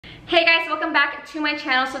Hey guys, welcome back to my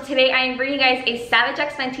channel. So today I am bringing you guys a Savage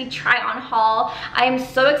X Fenty try on haul. I am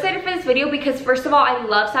so excited for this video because first of all, I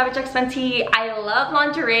love Savage X Fenty. I love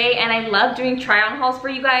lingerie and I love doing try on hauls for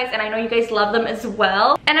you guys, and I know you guys love them as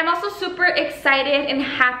well. And I'm also super excited and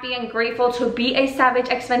happy and grateful to be a Savage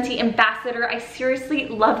X Fenty ambassador. I seriously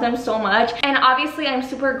love them so much, and obviously I'm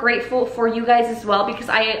super grateful for you guys as well because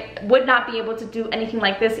I would not be able to do anything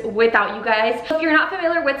like this without you guys. So if you're not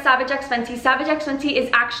familiar with Savage X Fenty is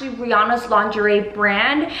actually Rihanna's lingerie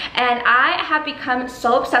brand, and I have become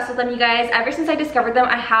so obsessed with them, you guys. Ever since I discovered them,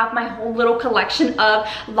 I have my whole little collection of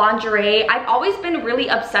lingerie. I've always been really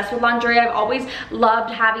obsessed with lingerie. I've always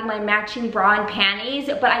loved having my matching bra and panties,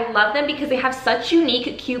 but I love them because they have such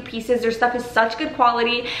unique, cute pieces. Their stuff is such good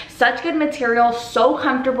quality, such good material, so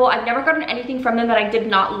comfortable. I've never gotten anything from them that I did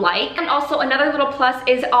not like. And also another little plus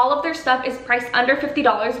is all of their stuff is priced under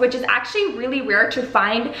 $50, which is actually really rare to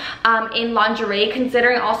find in lingerie,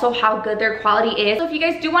 considering also how good their quality is. So if you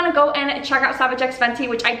guys do want to go and check out Savage X Fenty,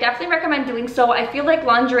 which I definitely recommend doing so, I feel like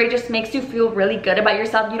lingerie just makes you feel really good about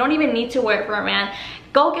yourself. You don't even need to wear it for a man.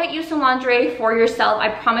 Go get you some lingerie for yourself. I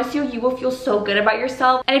promise you, you will feel so good about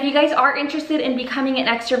yourself. And if you guys are interested in becoming an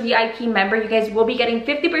extra VIP member, you guys will be getting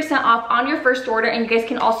 50% off on your first order, and you guys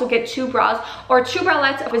can also get 2 bras or 2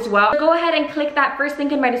 bralettes as well. So go ahead and click that first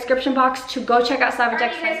link in my description box to go check out Savage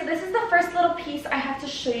X Fenty. So this is the first little piece I have to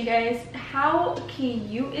show you guys. How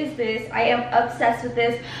cute is this? I am obsessed with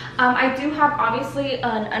this. I do have obviously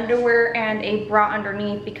an underwear and a bra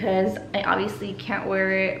underneath because I obviously can't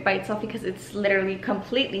wear it by itself because it's literally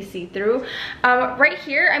completely see-through. Right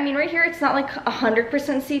here it's not like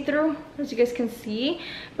 100% see-through, as you guys can see,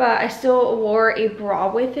 but I still wore a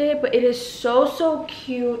bra with it. But it is so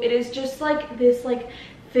cute. It is just like this like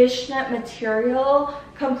fishnet material,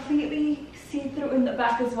 completely see-through in the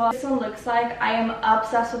back as well. This one looks like. I am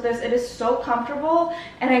obsessed with this. It is so comfortable,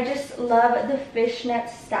 and I just love the fishnet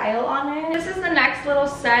style on it. This is the next little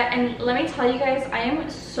set, and let me tell you guys, I am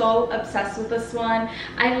so obsessed with this one.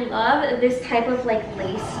 I love this type of like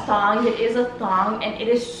lace thong. It is a thong and it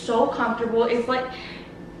is so comfortable. It's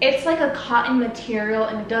like a cotton material,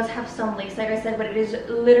 and it does have some lace, like I said, but it is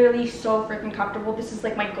literally so freaking comfortable. This is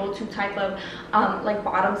like my go-to type of like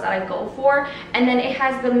bottoms that I go for. And then it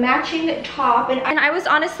has the matching top, and I was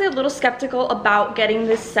honestly a little skeptical about getting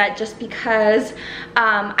this set just because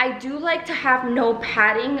I do like to have no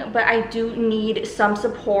padding, but I do need some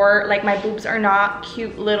support. Like, my boobs are not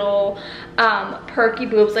cute little perky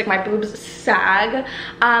boobs, like my boobs sag,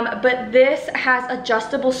 but this has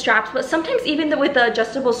adjustable straps. But sometimes even with the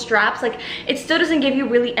adjustable straps, like, it still doesn't give you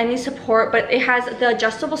really any support, but it has the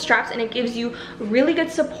adjustable straps and it gives you really good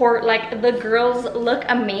support. Like, the girls look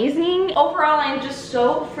amazing. Overall, I'm just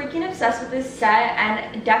so freaking obsessed with this set,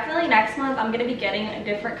 and definitely next month I'm gonna be getting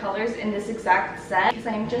different colors in this exact set because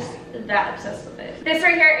I'm just that obsessed with it. This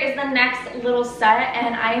right here is the next little set,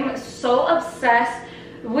 and I'm so obsessed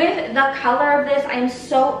with the color of this. I'm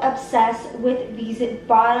so obsessed with these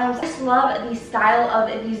bottoms. I just love the style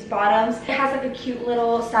of these bottoms. It has like a cute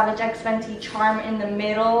little Savage X Fenty charm in the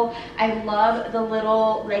middle. I love the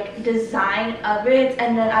little like design of it,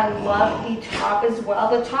 and then I love the top as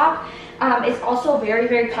well. The top is also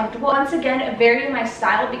very comfortable. Once again, very my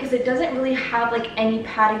style because it doesn't really have like any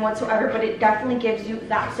padding whatsoever, but it definitely gives you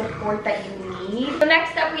that support that you need. So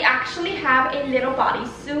next up, we actually have a little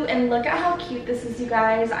bodysuit, and look at how cute this is, you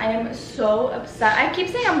guys. I am so obsessed. I keep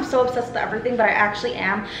saying I'm so obsessed with everything, but I actually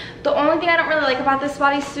am. The only thing I don't really like about this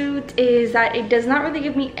bodysuit is that it does not really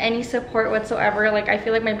give me any support whatsoever. Like, I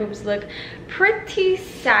feel like my boobs look pretty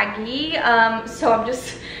saggy, so I'm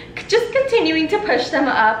just continuing to push them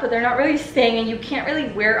up, but they're not really staying, and you can't really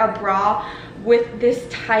wear a bra with this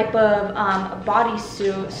type of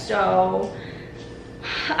bodysuit, so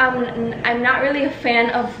I'm not really a fan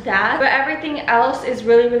of that. But everything else is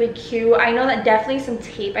really cute. I know that definitely some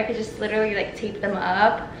tape, I could just literally like tape them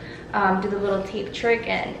up, do the little tape trick,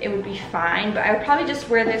 and it would be fine. But I would probably just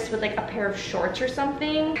wear this with like a pair of shorts or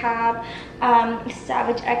something. Have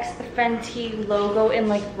Savage X Fenty logo in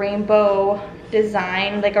like rainbow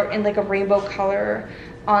design, like in like a rainbow color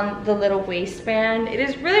on the little waistband. It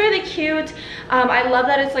is really cute. I love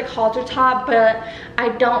that it's like halter top, but I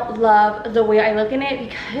don't love the way I look in it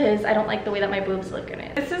because I don't like the way that my boobs look in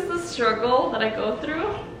it. This is the struggle that I go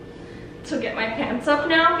through to get my pants up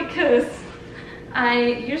now because I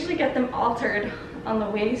usually get them altered on the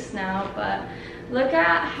waist now, but look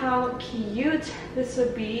at how cute this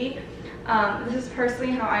would be. This is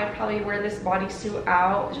personally how I'd probably wear this bodysuit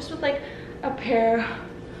out, just with like a pair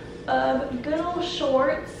of good old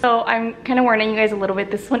shorts. So I'm kind of warning you guys a little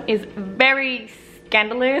bit. This one is very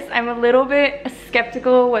scandalous. I'm a little bit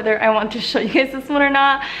skeptical whether I want to show you guys this one or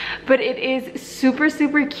not, but it is super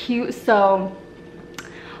cute. So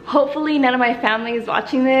hopefully none of my family is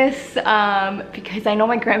watching this, because I know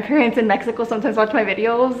my grandparents in Mexico sometimes watch my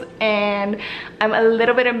videos and I'm a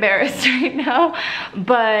little bit embarrassed right now,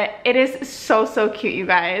 but it is so cute, you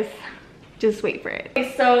guys. Just wait for it.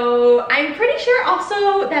 Okay, so I'm pretty sure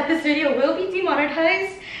also that this video will be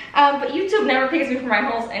demonetized, but YouTube never pays me for my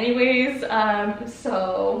hauls anyways,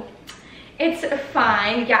 so it's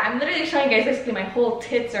fine. Yeah, I'm literally showing you guys basically my whole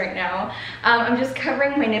tits right now. I'm just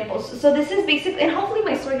covering my nipples. So this is basically, and hopefully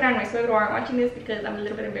my suegra and my suegro aren't watching this because I'm a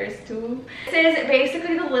little bit embarrassed too. This is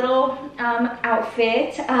basically the little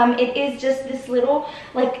outfit. It is just this little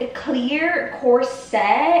like clear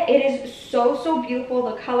corset. It is so beautiful,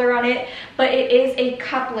 the color on it, but it is a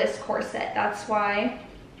cupless corset. That's why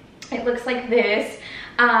it looks like this.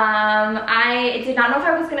 I did not know if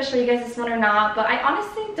I was going to show you guys this one or not, but I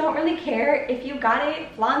honestly don't really care. If you got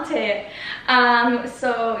it, flaunt it.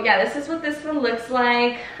 So yeah, this is what this one looks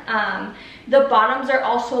like. The bottoms are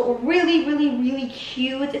also really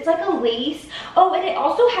cute. It's like a lace. Oh, and it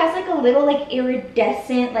also has like a little like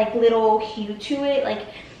iridescent like little hue to it. Like,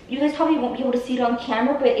 you guys probably won't be able to see it on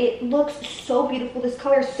camera, but it looks so beautiful. This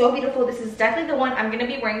color is so beautiful. This is definitely the one I'm gonna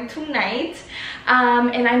be wearing tonight.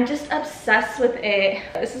 And I'm just obsessed with it.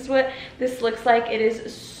 This is what this looks like. It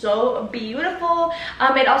is so beautiful.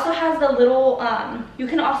 It also has the little, you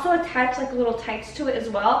can also attach like little tights to it as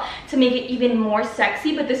well to make it even more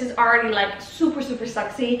sexy, but this is already like super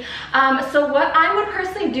sexy. So what I would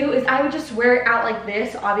personally do is I would just wear it out like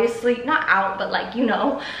this, obviously not out, but like, you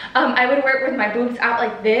know, I would wear it with my boobs out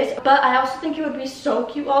like this. But I also think it would be so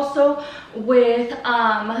cute also with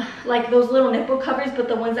like those little nipple covers, but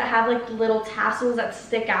the ones that have like the little tassels that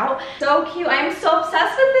stick out. So cute. I'm so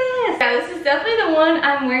obsessed with this. Yeah, this is definitely the one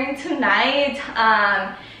I'm wearing tonight.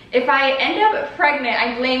 If I end up pregnant,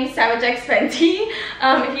 I blame Savage X Fenty.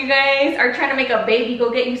 If you guys are trying to make a baby, go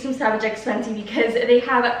get you some Savage X Fenty because they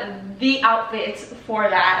have the outfits for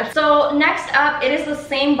that. So next up, it is the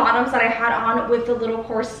same bottoms that I had on with the little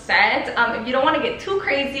corset. If you don't want to get too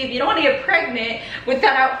crazy, if you don't want to get pregnant with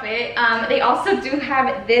that outfit, they also do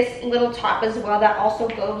have this little top as well that also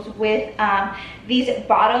goes with these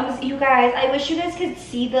bottoms. You guys, I wish you guys could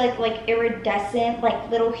see the like iridescent like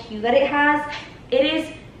little hue that it has.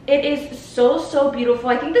 It is so beautiful.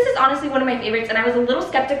 I think this is honestly one of my favorites, and I was a little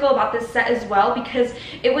skeptical about this set as well because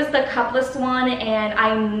it was the cupless one, and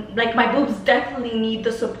I'm like, my boobs definitely need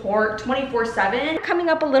the support 24/7. Coming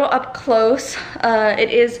up a little up close, it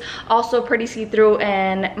is also pretty see-through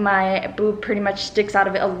and my boob pretty much sticks out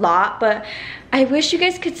of it a lot, but I wish you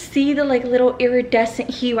guys could see the like little iridescent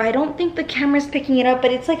hue. I don't think the camera's picking it up, but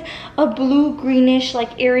it's like a blue greenish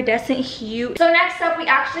like iridescent hue. So next up, we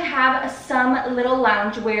actually have some little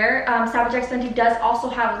loungewear. Savage X Fenty does also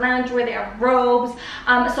have loungewear. They have robes.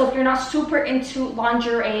 So if you're not super into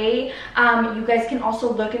lingerie, you guys can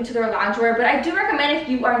also look into their loungewear. But I do recommend, if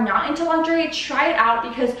you are not into lingerie, try it out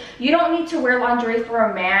because you don't need to wear lingerie for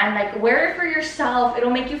a man. Like, wear it for yourself. It'll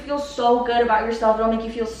make you feel so good about yourself. It'll make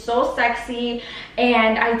you feel so sexy.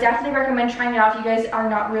 And I definitely recommend trying it out if you guys are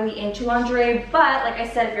not really into lingerie. But like I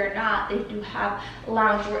said, if you're not, they do have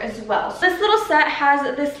loungewear as well. So this little set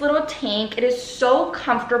has this little tank. It is so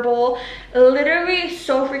comfortable, literally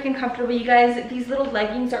so freaking comfortable, you guys. These little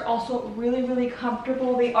leggings are also really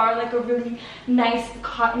comfortable. They are like a really nice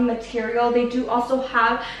cotton material. They do also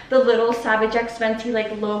have the little Savage X Fenty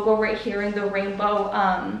like logo right here in the rainbow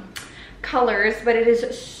colors, but it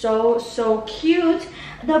is so cute.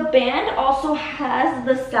 The band also has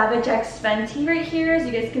the Savage X Fenty right here, as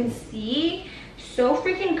you guys can see. So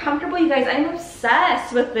freaking comfortable, you guys. I'm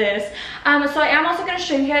obsessed with this. So I am also going to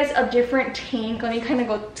show you guys a different tank. Let me kind of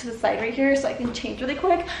go to the side right here so I can change really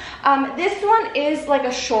quick. This one is like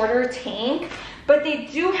a shorter tank, but they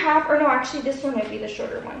do have, or no, actually this one might be the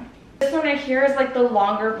shorter one. This one right here is like the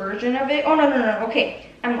longer version of it. Oh, no, okay,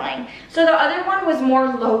 I'm lying. So the other one was more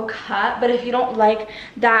low cut, but if you don't like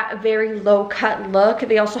that very low cut look,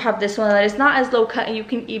 they also have this one that is not as low cut, and you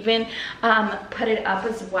can even put it up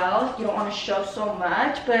as well if you don't want to show so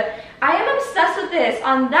much. But I am obsessed with this.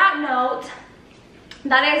 On that note,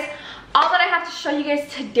 that is all that I have to show you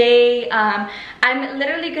guys today. I'm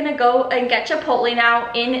literally gonna go and get Chipotle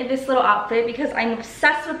now in this little outfit because I'm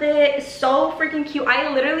obsessed with it. It's so freaking cute.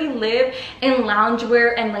 I literally live in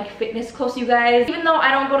loungewear and like fitness clothes, you guys. Even though I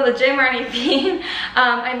don't go to the gym or anything,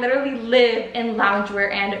 I literally live in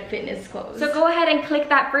loungewear and fitness clothes. So go ahead and click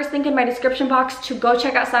that first link in my description box to go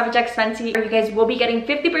check out Savage X Fenty. You guys will be getting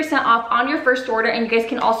 50% off on your first order, and you guys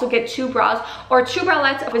can also get 2 bras or 2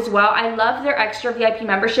 bralettes as well. I love their extra VIP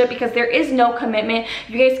membership because they're There is no commitment.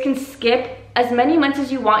 You guys can skip as many months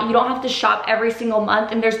as you want. You don't have to shop every single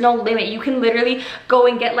month, and there's no limit. You can literally go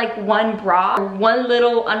and get like one bra or one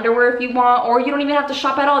little underwear if you want, or you don't even have to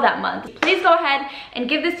shop at all that month. Please go ahead and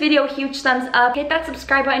give this video a huge thumbs up. Hit that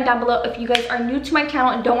subscribe button down below if you guys are new to my channel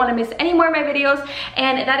and don't want to miss any more of my videos.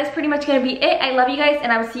 And that is pretty much going to be it. I love you guys,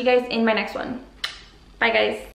 and I will see you guys in my next one. Bye guys.